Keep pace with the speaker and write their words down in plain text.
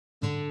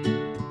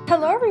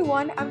Hello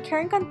everyone, I'm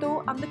Karen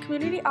Cantu. I'm the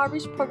Community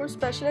Outreach Program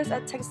Specialist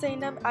at Texas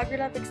A&M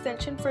AgriLife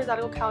Extension for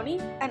Hidalgo County,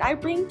 and I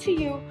bring to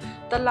you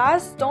the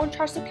last Don't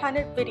Trash the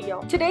Planet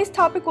video. Today's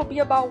topic will be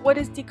about what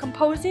is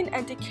decomposing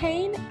and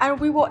decaying, and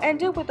we will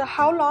end it with a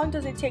how long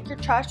does it take your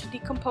trash to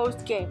decompose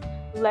game.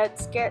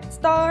 Let's get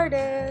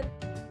started.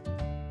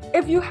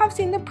 If you have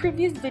seen the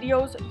previous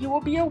videos, you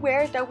will be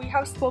aware that we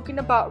have spoken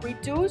about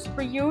reduce,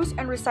 reuse,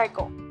 and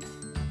recycle.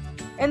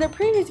 In the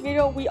previous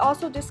video, we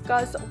also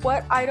discussed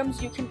what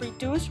items you can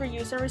reduce,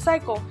 reuse, and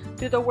recycle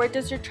through the Where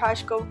Does Your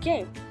Trash Go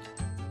game.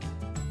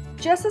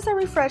 Just as a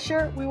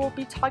refresher, we will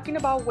be talking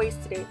about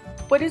waste today.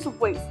 What is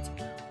waste?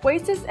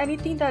 Waste is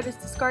anything that is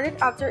discarded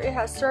after it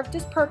has served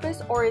its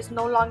purpose or is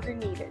no longer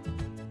needed.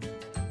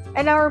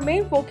 And our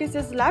main focus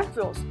is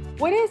landfills.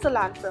 What is a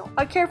landfill?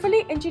 A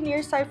carefully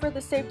engineered site for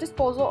the safe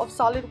disposal of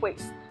solid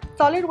waste.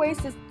 Solid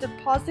waste is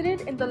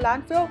deposited in the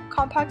landfill,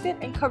 compacted,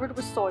 and covered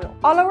with soil.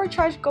 All our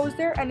trash goes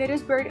there and it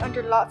is buried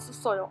under lots of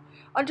soil.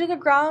 Under the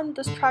ground,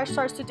 this trash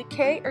starts to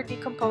decay or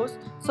decompose,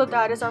 so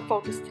that is our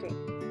focus today.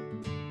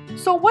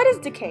 So what is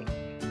decay?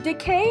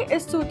 Decay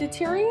is to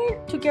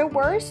deteriorate, to get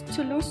worse,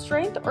 to lose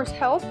strength or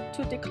health,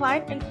 to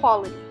decline in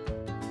quality.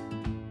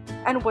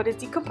 And what is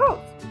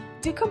decompose?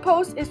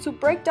 Decompose is to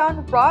break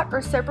down, rot,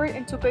 or separate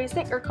into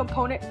basic or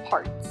component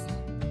parts.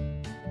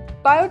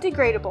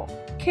 Biodegradable.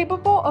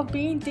 Capable of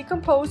being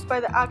decomposed by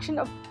the action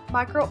of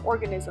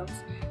microorganisms.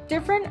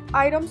 Different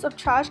items of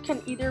trash can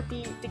either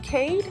be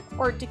decayed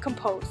or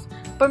decomposed,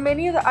 but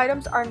many of the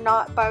items are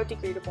not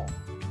biodegradable.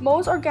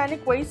 Most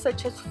organic waste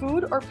such as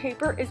food or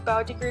paper is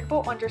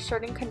biodegradable under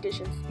certain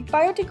conditions.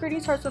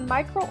 Biodegrading starts when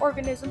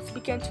microorganisms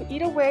begin to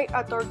eat away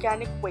at the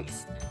organic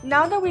waste.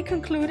 Now that we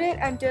concluded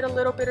and did a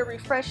little bit of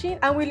refreshing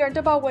and we learned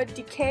about what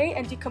decay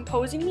and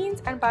decomposing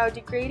means and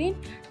biodegrading,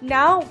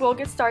 now we'll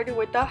get started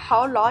with the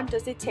how long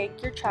does it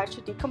take your trash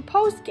to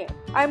decompose game.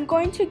 I'm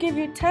going to give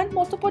you 10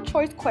 multiple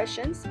choice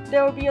questions.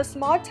 There will be a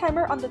small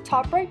timer on the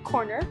top right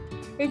corner.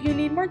 If you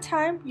need more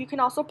time, you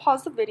can also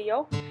pause the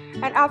video.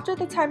 And after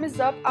the time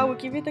is up, I will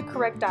give you the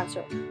correct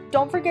answer.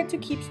 Don't forget to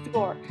keep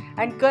score,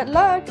 and good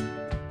luck!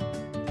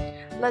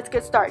 Let's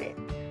get started.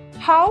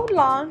 How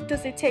long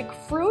does it take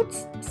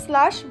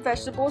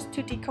fruits/vegetables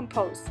to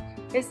decompose?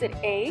 Is it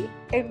A,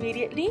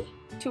 immediately,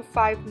 to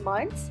 5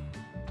 months,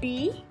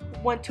 B,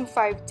 1 to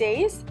 5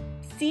 days,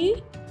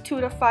 C,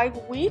 2 to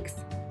 5 weeks,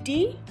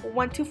 D,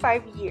 1 to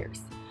 5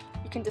 years?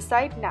 You can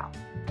decide now.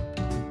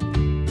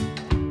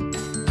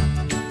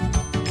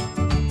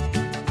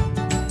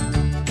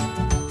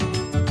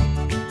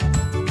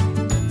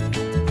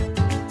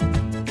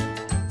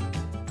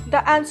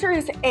 The answer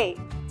is A.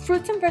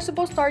 Fruits and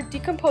vegetables start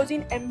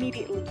decomposing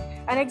immediately.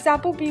 An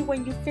example be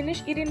when you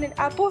finish eating an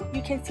apple,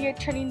 you can see it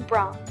turning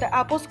brown. The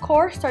apple's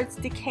core starts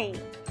decaying.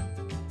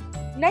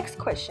 Next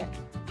question.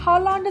 How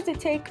long does it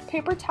take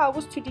paper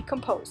towels to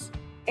decompose?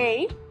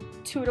 A.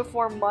 2 to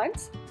 4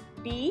 months.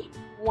 B.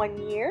 1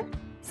 year.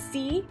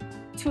 C.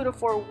 2 to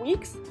 4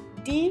 weeks.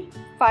 D.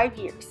 5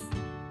 years.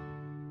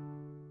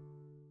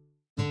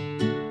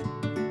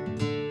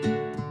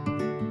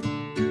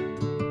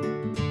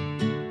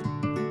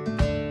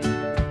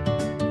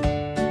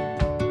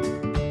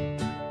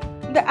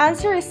 The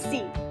answer is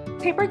C.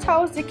 Paper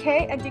towels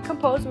decay and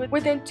decompose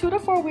within 2 to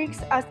 4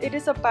 weeks as it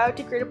is a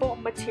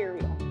biodegradable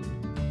material.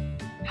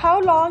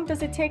 How long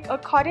does it take a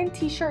cotton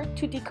t-shirt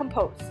to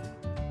decompose?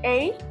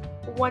 A.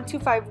 1 to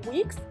 5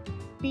 weeks.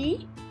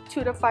 B.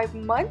 2 to 5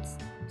 months.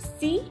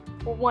 C.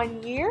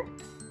 1 year.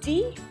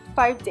 D.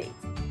 5 days.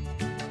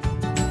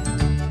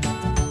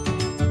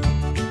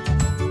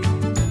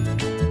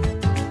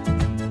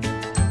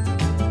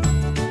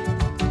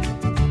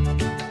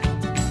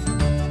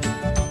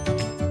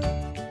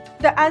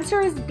 The answer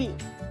is B.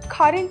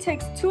 Cotton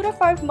takes 2 to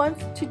 5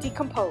 months to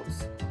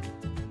decompose.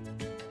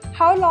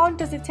 How long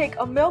does it take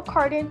a milk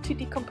carton to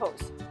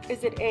decompose?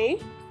 Is it A.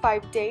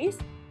 5 days,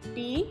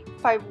 B.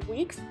 5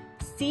 weeks,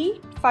 C.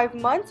 5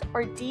 months,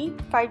 or D.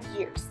 5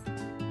 years?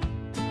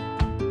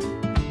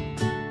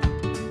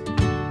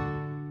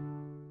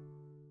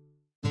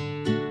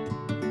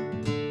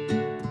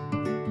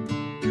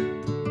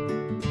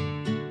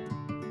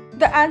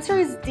 The answer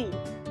is D.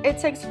 It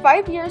takes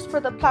 5 years for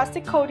the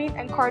plastic coating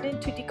and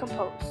carton to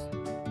decompose.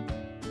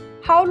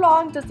 How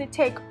long does it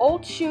take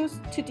old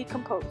shoes to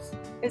decompose?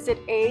 Is it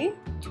A.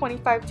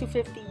 25 to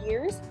 50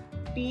 years,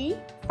 B.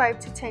 5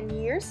 to 10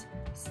 years,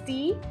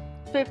 C.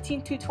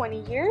 15 to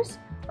 20 years,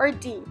 or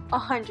D.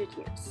 100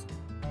 years?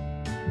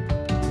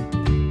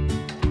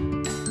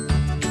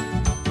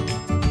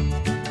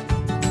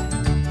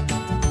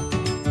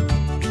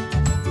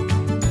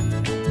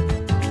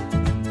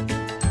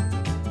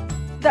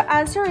 The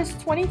answer is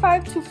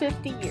 25 to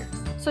 50 years.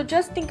 So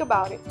just think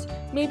about it.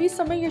 Maybe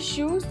some of your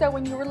shoes that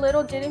when you were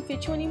little didn't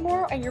fit you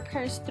anymore and your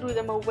parents threw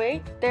them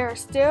away, they are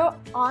still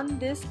on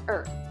this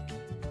earth.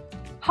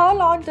 How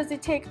long does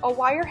it take a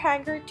wire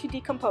hanger to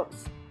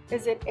decompose?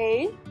 Is it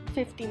A.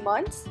 50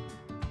 months,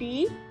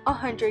 B.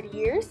 100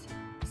 years,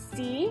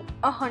 C.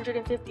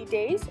 150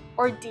 days,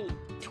 or D.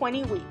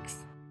 20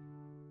 weeks?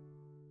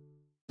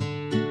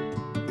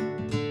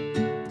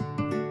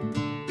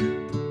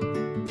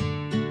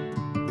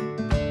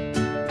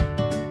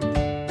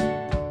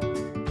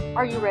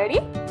 Are you ready?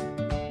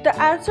 The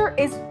answer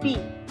is B,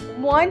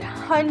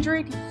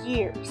 100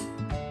 years.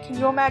 Can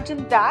you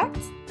imagine that?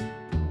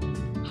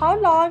 How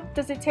long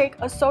does it take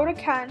a soda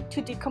can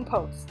to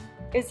decompose?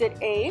 Is it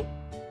A,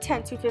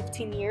 10 to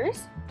 15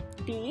 years,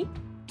 B,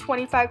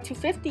 25 to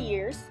 50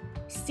 years,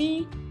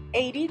 C,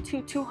 80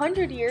 to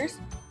 200 years,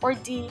 or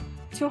D,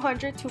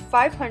 200 to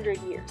 500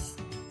 years?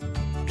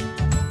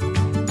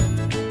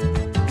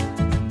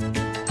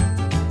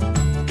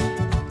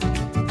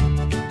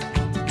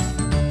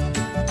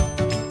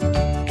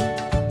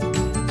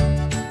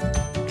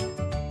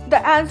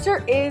 The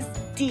answer is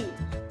D,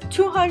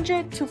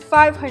 200 to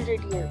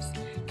 500 years.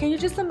 Can you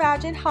just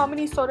imagine how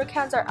many soda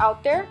cans are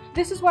out there?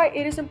 This is why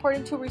it is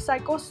important to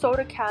recycle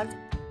soda cans.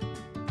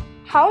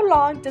 How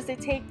long does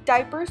it take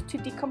diapers to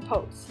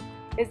decompose?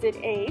 Is it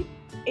A,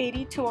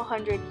 80 to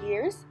 100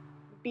 years,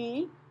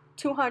 B,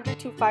 200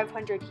 to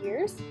 500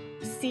 years,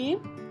 C,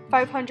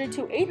 500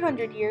 to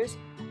 800 years,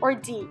 or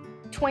D,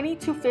 20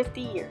 to 50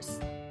 years?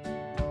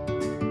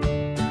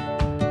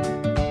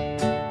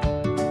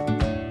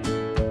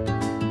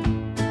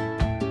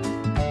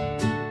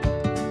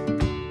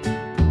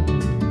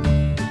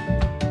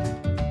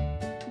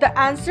 The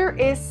answer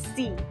is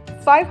C,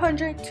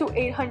 500 to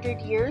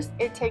 800 years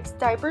it takes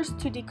diapers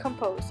to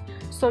decompose.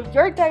 So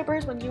your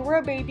diapers when you were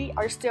a baby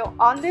are still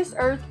on this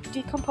earth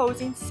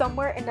decomposing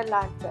somewhere in the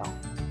landfill.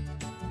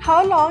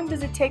 How long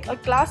does it take a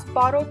glass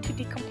bottle to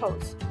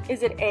decompose?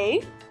 Is it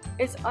A,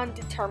 is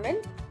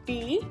undetermined,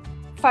 B,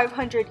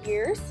 500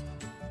 years,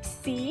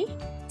 C,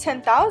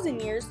 10,000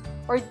 years,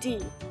 or D,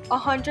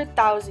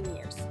 100,000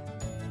 years?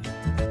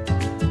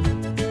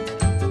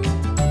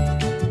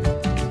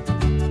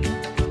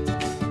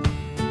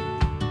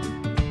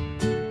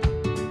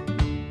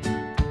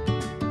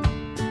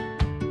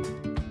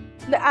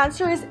 The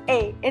answer is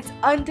A, it's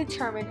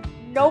undetermined.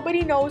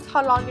 Nobody knows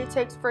how long it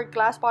takes for a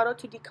glass bottle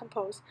to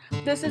decompose.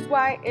 This is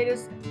why it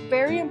is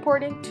very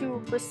important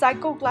to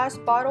recycle glass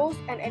bottles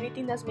and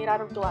anything that's made out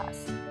of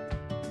glass.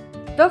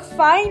 The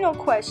final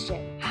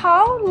question,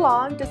 how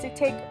long does it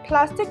take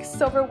plastic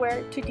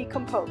silverware to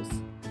decompose?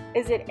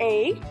 Is it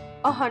A,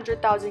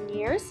 100,000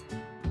 years,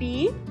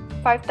 B,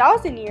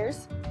 5,000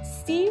 years,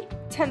 C,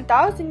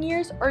 10,000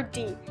 years, or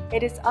D,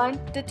 it is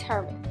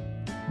undetermined?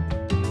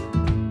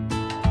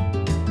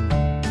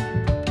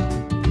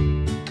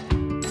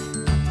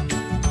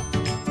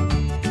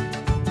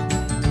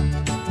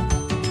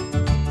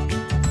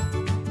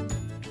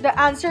 The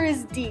answer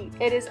is D,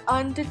 it is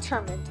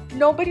undetermined.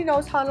 Nobody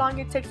knows how long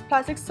it takes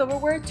plastic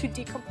silverware to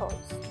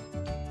decompose.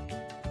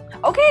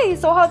 Okay,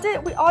 so how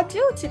did we all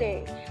do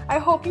today? I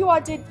hope you all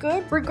did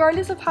good.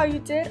 Regardless of how you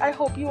did, I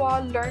hope you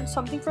all learned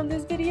something from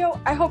this video.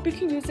 I hope you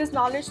can use this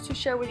knowledge to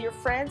share with your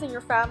friends and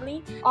your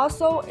family.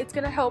 Also, it's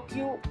going to help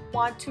you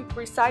want to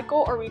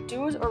recycle or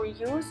reduce or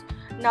reuse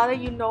now that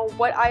you know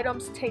what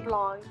items take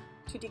long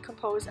to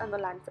decompose in the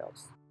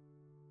landfills.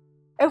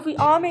 If we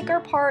all make our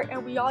part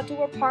and we all do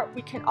our part,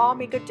 we can all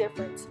make a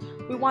difference.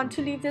 We want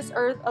to leave this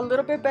earth a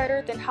little bit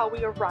better than how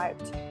we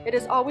arrived. It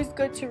is always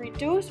good to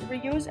reduce,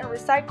 reuse, and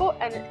recycle,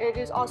 and it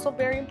is also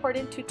very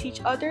important to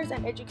teach others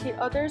and educate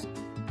others.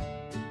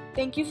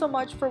 Thank you so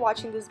much for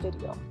watching this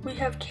video. We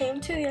have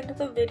came to the end of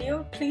the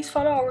video. Please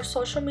follow our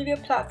social media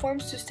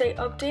platforms to stay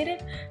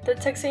updated. The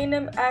Texas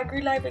A&M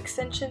AgriLife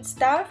Extension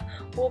staff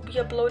will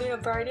be uploading a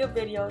variety of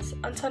videos.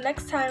 Until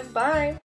next time, bye!